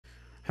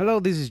Hello,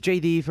 this is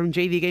JD from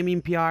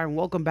JDGamingPR, and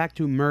welcome back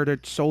to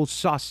Murdered Soul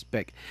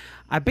Suspect.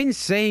 I've been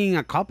saying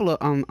a couple of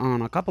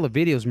on a couple of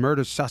videos,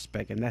 Murdered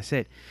Suspect, and that's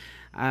it.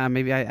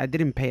 Maybe I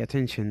didn't pay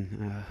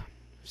attention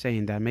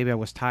saying that. Maybe I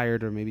was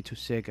tired, or maybe too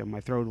sick, and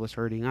my throat was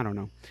hurting. I don't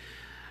know.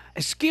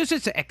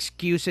 Excuses,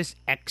 excuses,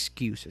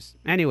 excuses.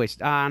 Anyways,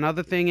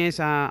 another thing is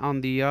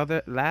on the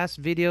other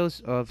last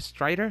videos of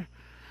Strider,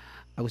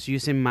 I was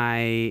using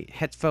my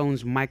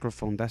headphones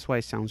microphone. That's why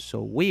it sounds so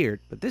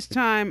weird. But this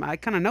time, I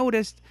kind of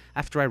noticed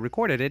after I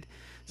recorded it.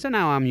 So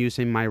now I'm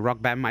using my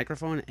Rock Band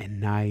microphone,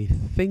 and I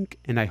think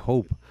and I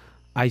hope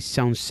I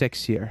sound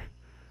sexier.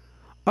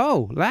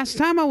 Oh, last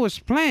time I was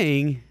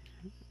playing...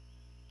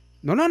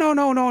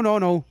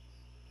 No.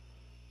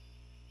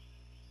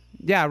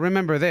 Yeah,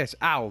 remember this.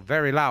 Ow,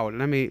 very loud.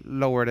 Let me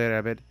lower it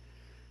a bit.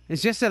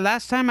 It's just the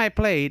last time I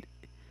played,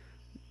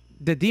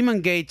 the demon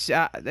gates,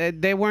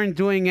 they weren't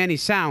doing any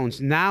sounds.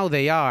 Now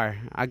they are.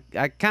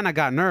 I kind of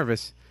got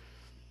nervous.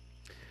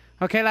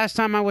 Okay, last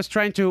time I was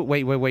trying to...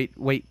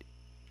 Wait.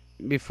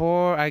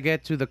 Before I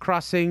get to the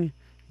crossing...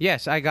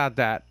 Yes, I got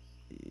that.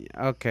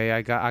 Okay,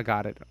 I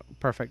got it.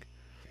 Perfect.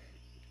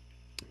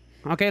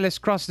 Okay, let's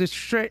cross this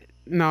straight...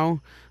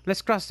 No,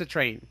 let's cross the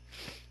train.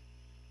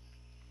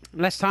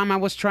 Last time I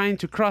was trying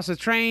to cross the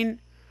train,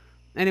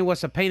 and it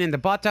was a pain in the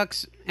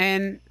buttocks,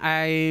 and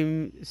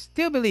I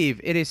still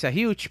believe it is a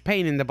huge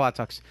pain in the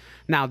buttocks.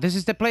 Now, this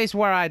is the place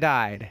where I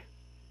died.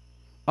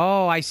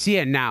 Oh, I see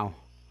it now.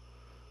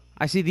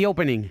 I see the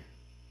opening.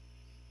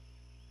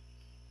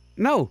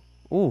 No.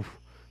 Ooh,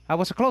 that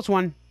was a close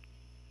one.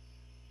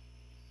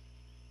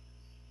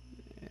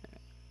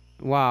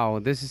 Wow,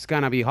 this is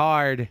gonna be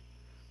hard.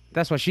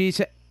 That's what she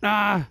said.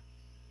 Ah.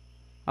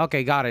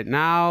 Okay, got it.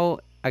 Now,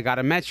 I got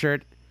it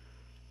measured.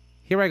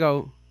 Here I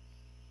go.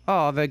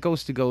 Oh, the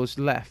ghosty goes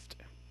left.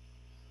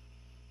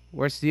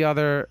 Where's the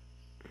other?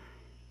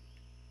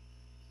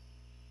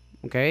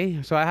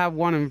 Okay, so I have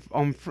one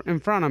in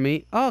front of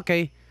me. Oh,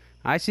 okay,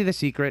 I see the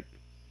secret.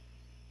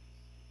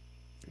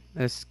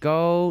 Let's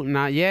go.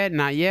 Not yet,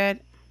 not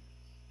yet.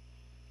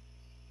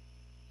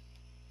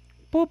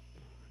 Boop.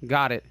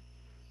 Got it.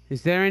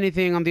 Is there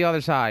anything on the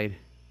other side?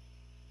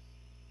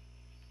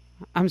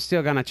 I'm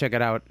still gonna check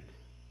it out.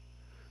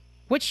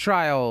 Witch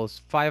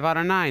trials, 5 out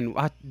of 9.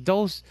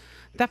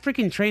 That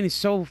freaking train is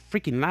so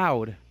freaking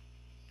loud.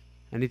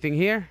 Anything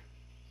here?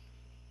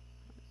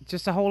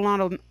 Just a whole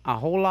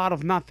lot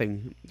of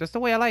nothing. Just the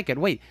way I like it.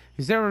 Wait,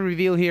 is there a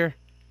reveal here?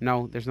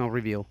 No, there's no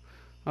reveal.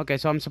 Okay,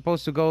 so I'm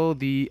supposed to go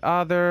the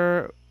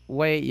other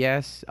way.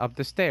 Yes, up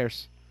the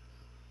stairs.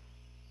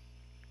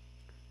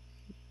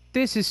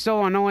 This is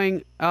so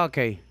annoying.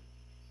 Okay.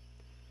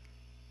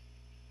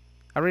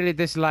 I really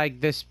dislike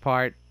this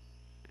part.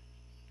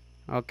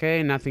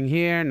 Okay, nothing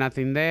here,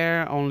 nothing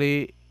there,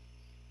 only...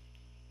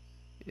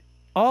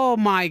 Oh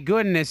my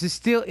goodness,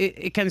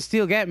 it can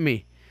still get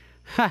me.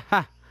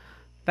 Haha,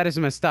 that is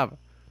messed up.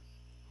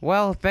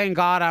 Well, thank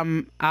God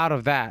I'm out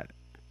of that.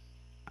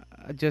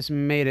 I just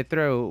made it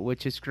through,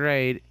 which is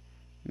great.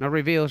 No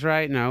reveals,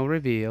 right? No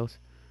reveals.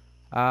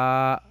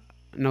 No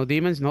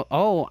demons, no...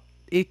 Oh,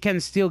 it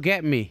can still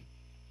get me.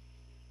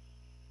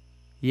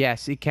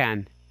 Yes, it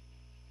can.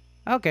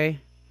 Okay,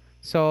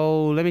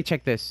 so let me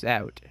check this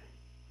out.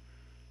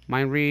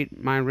 Mind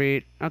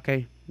read.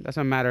 Okay,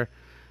 doesn't matter.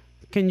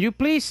 Can you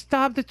please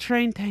stop the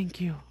train?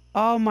 Thank you.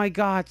 Oh my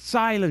God,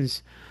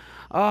 silence.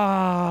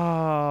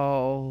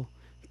 Oh,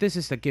 this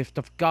is the gift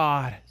of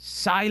God.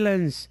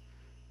 Silence.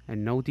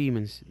 And no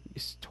demons.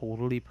 It's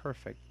totally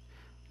perfect.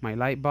 My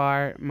light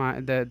bar,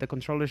 the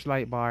controller's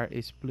light bar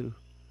is blue.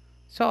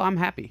 So I'm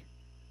happy.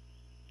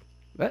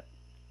 But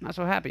not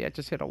so happy. I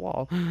just hit a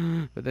wall.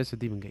 But there's a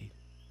demon gate.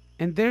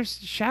 And there's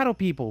shadow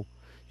people.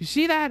 You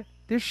see that?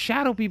 There's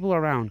shadow people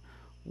around.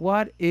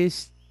 What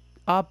is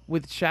up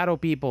with shadow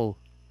people?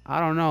 I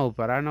don't know,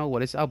 but I know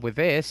what is up with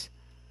this.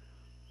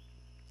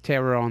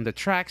 Terror on the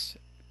tracks.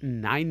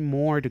 9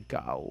 more to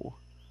go.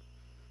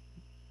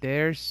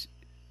 There's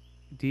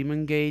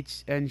demon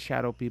gates and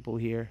shadow people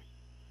here.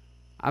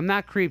 I'm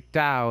not creeped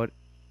out.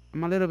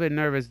 I'm a little bit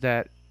nervous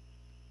that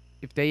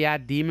if they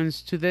add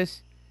demons to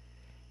this,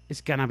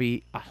 it's gonna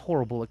be a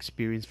horrible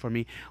experience for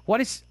me.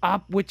 What is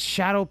up with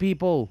shadow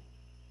people?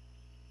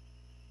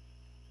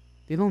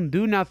 They don't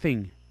do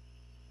nothing.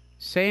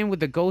 Same with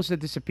the ghosts that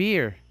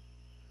disappear.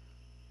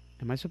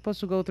 Am I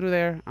supposed to go through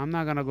there? I'm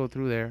not gonna go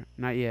through there.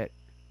 Not yet.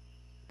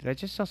 Did I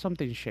just saw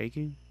something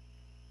shaking?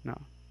 No.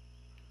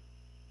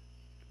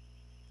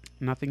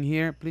 Nothing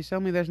here. Please tell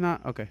me there's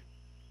not. Okay.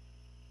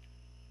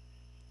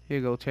 Here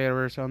you go.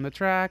 Terrors on the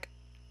track.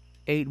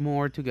 8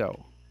 more to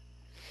go.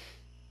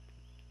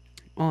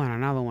 Oh, and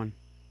another one.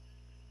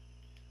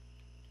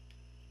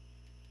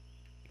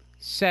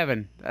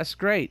 7. That's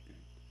great.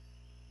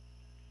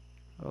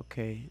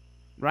 Okay.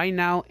 Right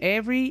now,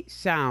 every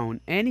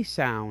sound, any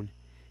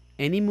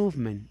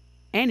movement,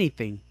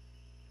 anything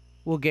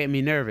will get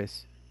me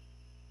nervous.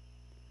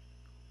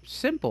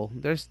 Simple.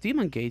 There's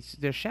demon gates,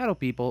 there's shadow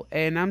people,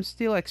 and I'm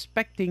still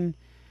expecting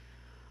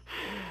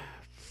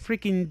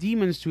freaking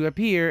demons to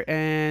appear,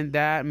 and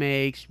that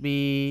makes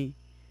me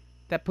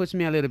that puts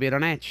me a little bit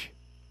on edge.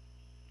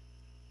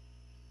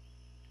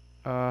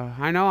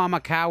 I know I'm a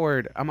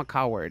coward. I'm a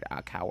coward.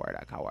 A coward.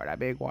 A coward. A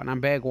big one. I'm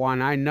a big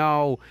one. I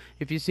know.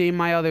 If you see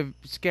my other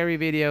scary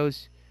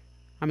videos,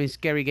 I mean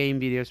scary game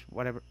videos,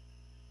 whatever.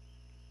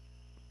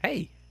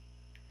 Hey,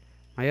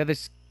 my other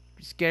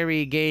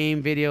scary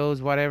game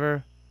videos,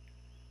 whatever.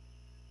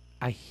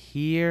 I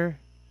hear.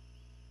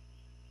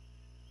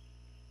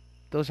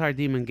 Those are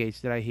demon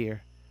gates that I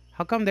hear.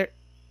 How come they're...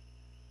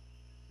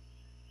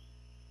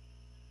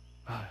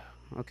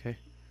 okay.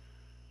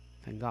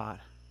 Thank God.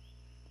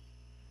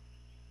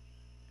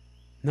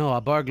 No,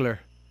 a burglar.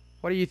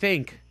 What do you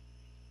think?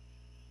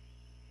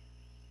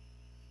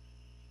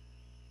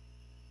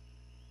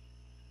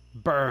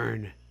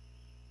 Burn.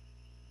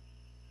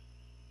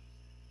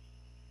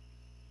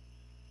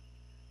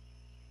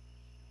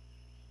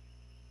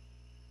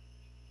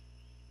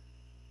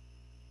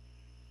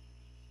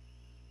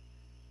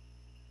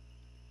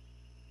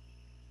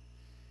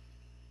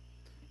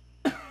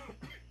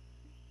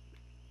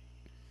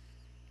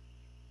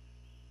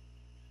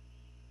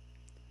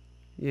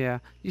 Yeah.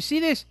 You see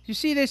this? You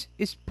see this?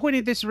 It's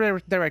pointing this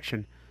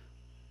direction.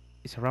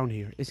 It's around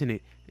here, isn't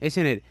it?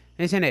 Isn't it?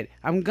 Isn't it?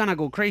 I'm gonna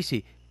go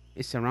crazy.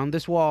 It's around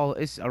this wall.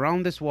 It's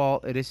around this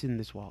wall. It is in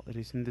this wall. It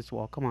is in this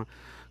wall. Come on.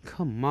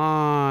 Come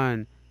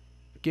on.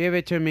 Give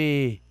it to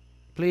me.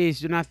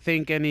 Please do not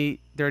think any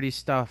dirty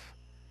stuff.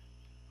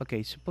 Okay,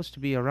 it's supposed to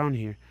be around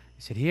here.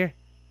 Is it here?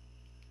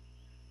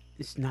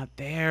 It's not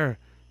there.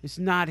 It's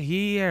not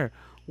here.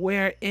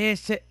 Where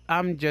is it?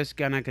 I'm just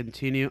gonna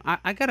continue.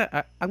 I'm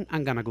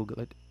gonna Google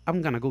it.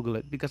 I'm gonna Google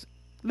it because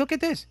look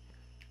at this.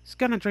 It's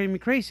gonna drive me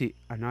crazy.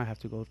 I know I have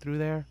to go through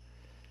there,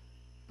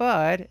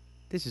 but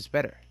this is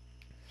better.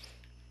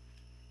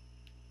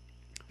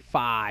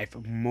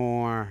 5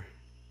 more.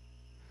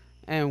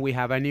 And we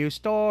have a new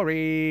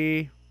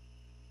story.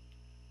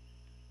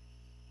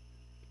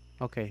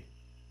 Okay.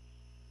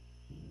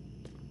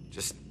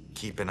 Just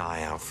keep an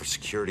eye out for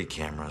security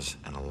cameras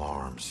and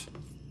alarms.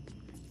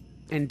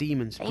 And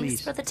demons, Thanks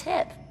please. for the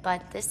tip,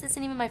 but this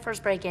isn't even my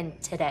first break-in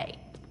today.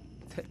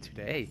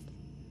 Today?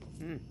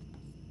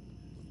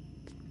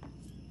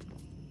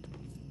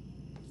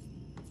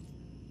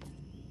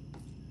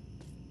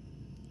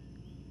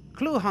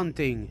 Clue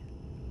hunting.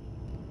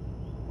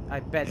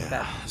 I bet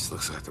that. This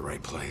looks like the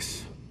right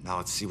place. Now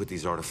let's see what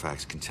these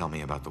artifacts can tell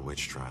me about the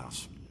witch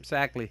trials.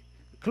 Exactly.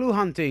 Clue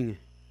hunting.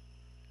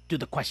 Do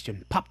the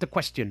question. Pop the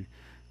question.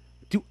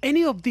 Do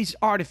any of these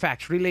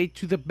artifacts relate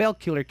to the Bell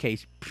Killer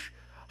case? Psh,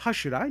 how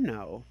should I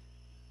know?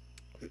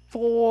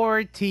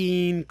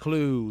 14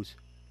 clues.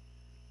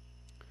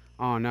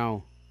 Oh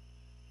no.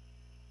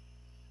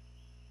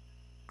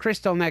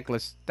 Crystal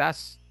necklace.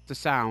 That's the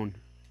sound.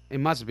 It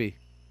must be.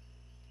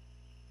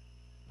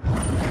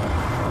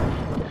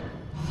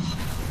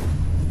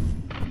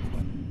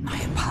 My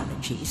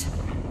apologies.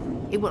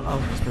 It will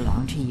always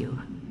belong to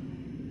you.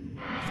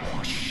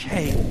 For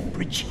shame,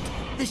 Bridget.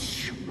 This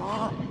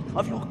charade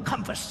of your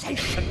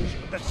conversations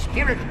with the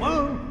spirit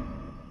world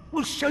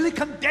will surely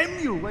condemn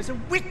you as a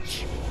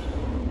witch.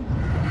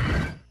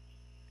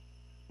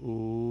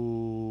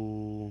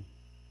 Ooh.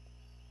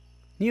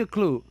 New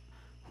clue.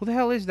 Who the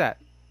hell is that?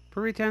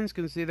 Puritans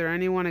consider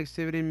anyone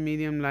exhibiting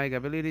medium-like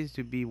abilities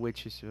to be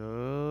witches.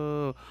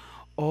 Oh.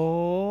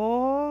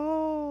 Oh.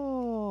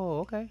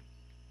 Okay.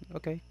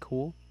 Okay.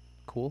 Cool.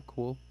 Cool.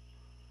 Cool.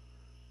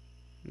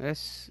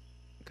 Let's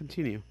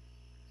continue.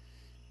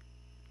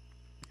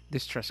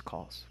 Distress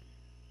calls.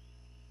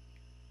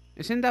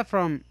 Isn't that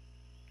from...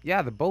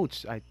 yeah, the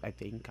boats, I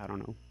think. I don't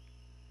know.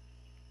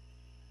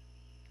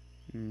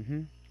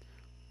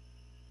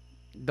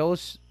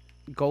 Those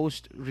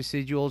ghost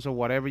residuals or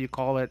whatever you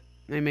call it,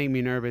 they make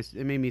me nervous.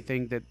 It made me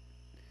think that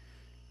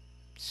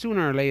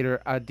sooner or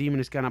later a demon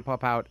is gonna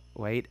pop out.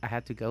 Wait, I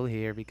had to go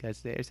here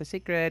because there's a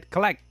secret.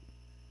 Collect!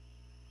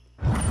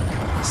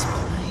 This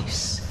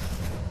place,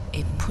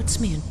 it puts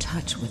me in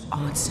touch with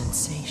odd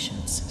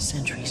sensations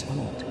centuries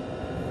old.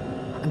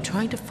 I'm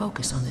trying to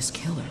focus on this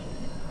killer,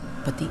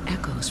 but the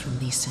echoes from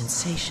these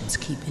sensations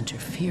keep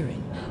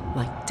interfering,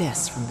 like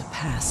deaths from the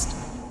past,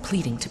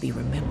 pleading to be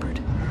remembered.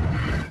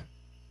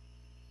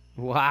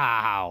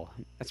 Wow,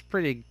 that's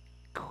pretty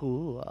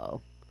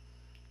cool.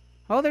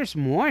 Oh, there's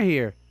more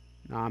here.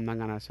 No, I'm not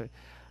gonna say.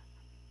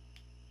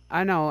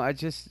 I know, I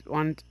just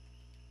want...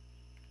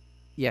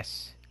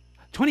 yes.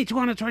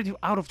 2222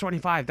 out of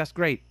 25, that's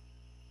great.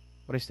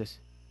 What is this?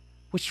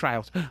 Witch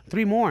trials.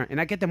 3 more, and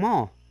I get them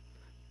all.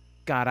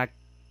 Gotta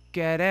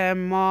get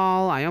them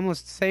all. I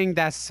almost sang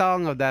that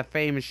song of that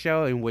famous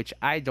show in which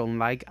I don't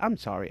like. I'm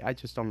sorry, I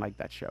just don't like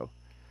that show.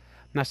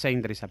 I'm not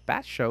saying that it's a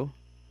bad show.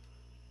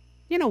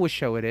 You know which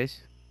show it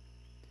is.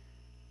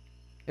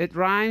 It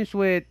rhymes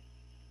with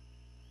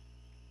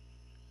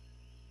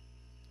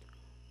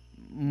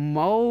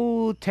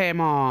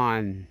Motemon.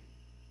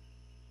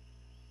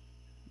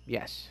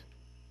 Yes.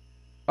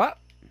 Oh!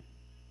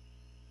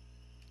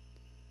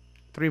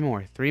 3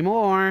 more. 3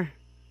 more.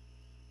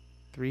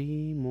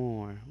 3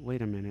 more.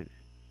 Wait a minute.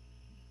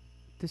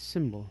 This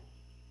symbol.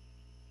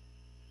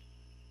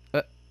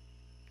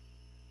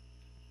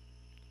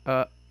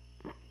 Uh.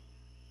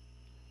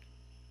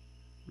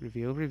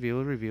 Reveal,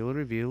 reveal, reveal,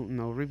 reveal.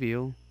 No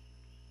reveal.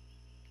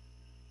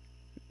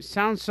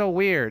 Sounds so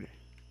weird.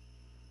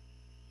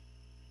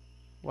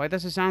 Why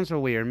does it sound so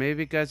weird? Maybe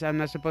because I'm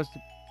not supposed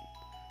to...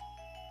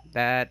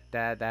 That.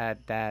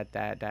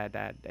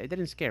 It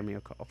didn't scare me,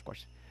 of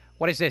course.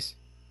 What is this?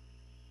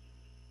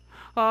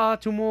 Ah,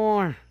 two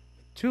more.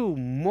 Two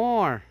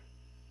more.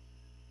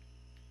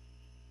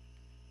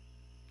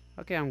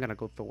 Okay, I'm gonna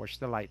go towards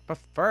the light. But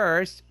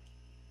first,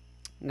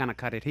 I'm gonna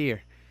cut it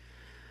here.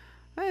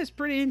 That's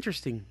pretty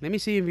interesting. Let me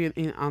see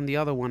if on the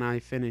other one I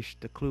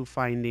finished the clue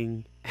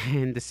finding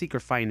and the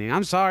secret finding.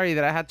 I'm sorry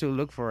that I had to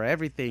look for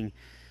everything.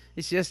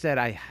 It's just that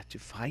I had to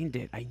find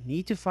it. I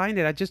need to find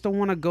it. I just don't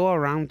want to go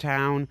around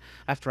town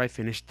after I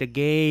finish the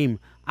game.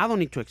 I don't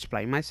need to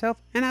explain myself.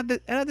 And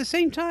at the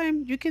same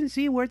time, you can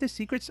see where the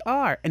secrets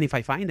are. And if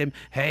I find them,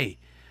 hey,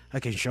 I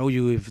can show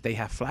you if they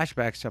have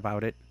flashbacks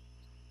about it.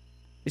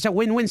 It's a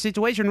win-win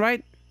situation,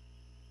 right?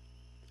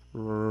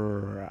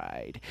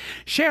 Right.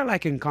 Share,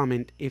 like, and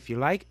comment if you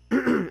like.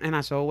 And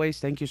as always,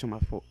 thank you so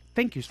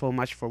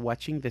much for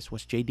watching. This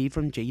was JD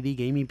from JD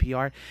Gaming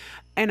PR,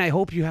 and I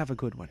hope you have a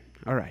good one.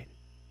 All right.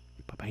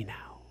 Bye-bye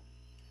now.